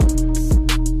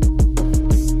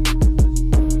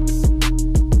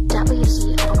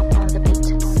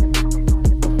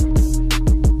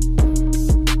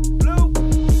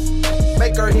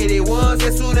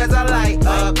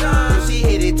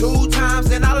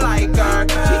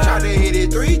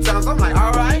I'm like,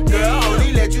 alright, girl,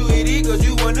 only let you hit it cause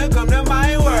you wanna come to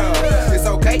my world. It's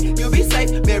okay, you'll be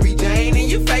safe, Mary Jane in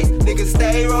your face. Niggas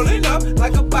stay rolling up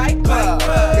like a bike club.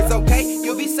 It's okay,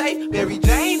 you'll be safe, Mary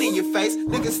Jane in your face.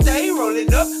 Niggas stay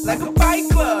rolling up like a bike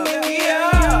club.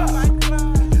 Yeah.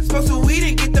 Smoke some weed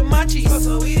and get the munchies.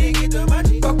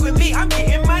 Fuck with me, I'm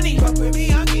getting money. TYB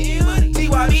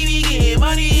be getting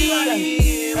money.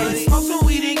 Hey, smoke some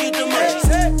weed and get the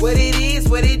munchies. What it is,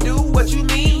 what it do, what you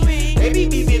mean? They be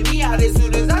beeping me out as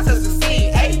soon as I touch the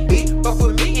scene. Hey, bitch, fuck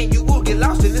with me and you will get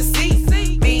lost in the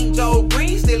sea. Mean Joe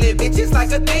Green, stealing bitches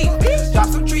like a thief. Drop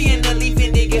some tree in the leaf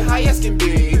and they get high as can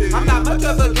be. I'm not much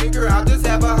of a drinker, I'll just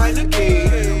have a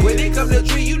Heineken. When it comes to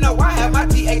tree, you know I have my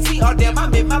TAT. Oh damn,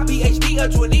 I'm in my PhD, a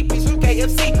 20-piece from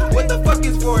KFC. What the fuck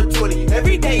is 420?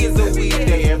 Every day is a weed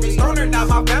day. Every stoner not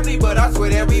my family, but I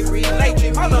swear every free late.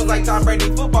 Treat my love like Tom Brady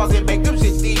footballs and make them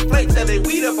shit deflate. Selling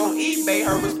weed up on eBay,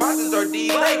 her responses are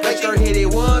delayed. Make her hit it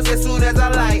once as soon as I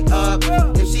light up.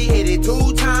 If she hit it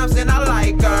 2 times, then I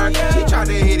like her. She tried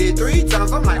to hit it 3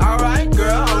 times, I'm like, alright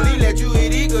girl, only let you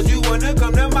hit it cause you wanna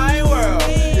come to my world.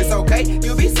 It's okay,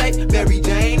 you'll be safe, Mary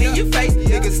Jane in your face.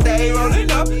 Niggas stay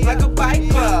rolling up like a bike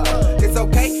club. It's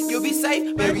okay, you'll be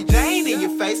safe, Mary Jane in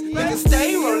your face. Niggas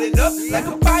stay rolling up like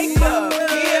a bike club.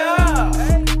 Yeah.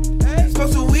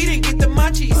 Smoke some weed and get the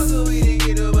munchies.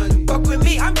 Fuck with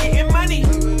me, I'm getting money.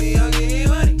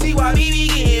 TYB be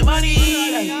getting money.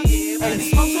 Hey,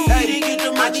 smoke some weed and get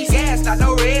the munchies. Gas, I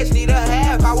know reds need a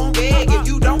half. I won't beg if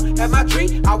you don't have my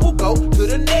treat. I will go to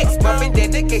the next. Bumping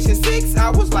dedication 6. I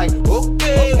was like,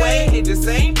 okay, wait, hit the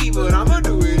same beat, but I'ma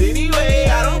do it anyway.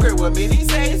 I don't care what many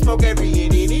say. Smoke every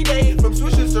and any day. From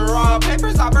swishers to raw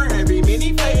papers, I burn every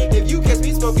mini fade. If you catch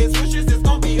me smoking swishers, it's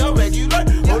gonna be a regular.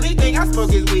 Only thing I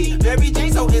smoke is weed. Mary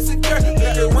Jane so insecure.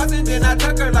 Lick her once and then I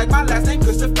tuck her like my last name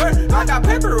Christopher. I got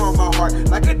pepper on my heart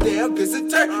like a damn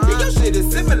visitor. Yeah, your shit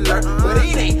is similar, but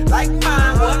it ain't like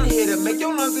mine. One hitter make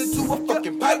your lungs into a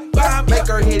fucking pipe bomb. Make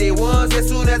her hit it once as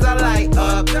soon as I light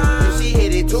up. If she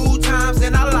hit it 2 times,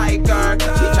 then I like her.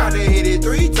 She tried to hit it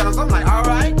 3 times, I'm like,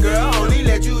 alright girl, only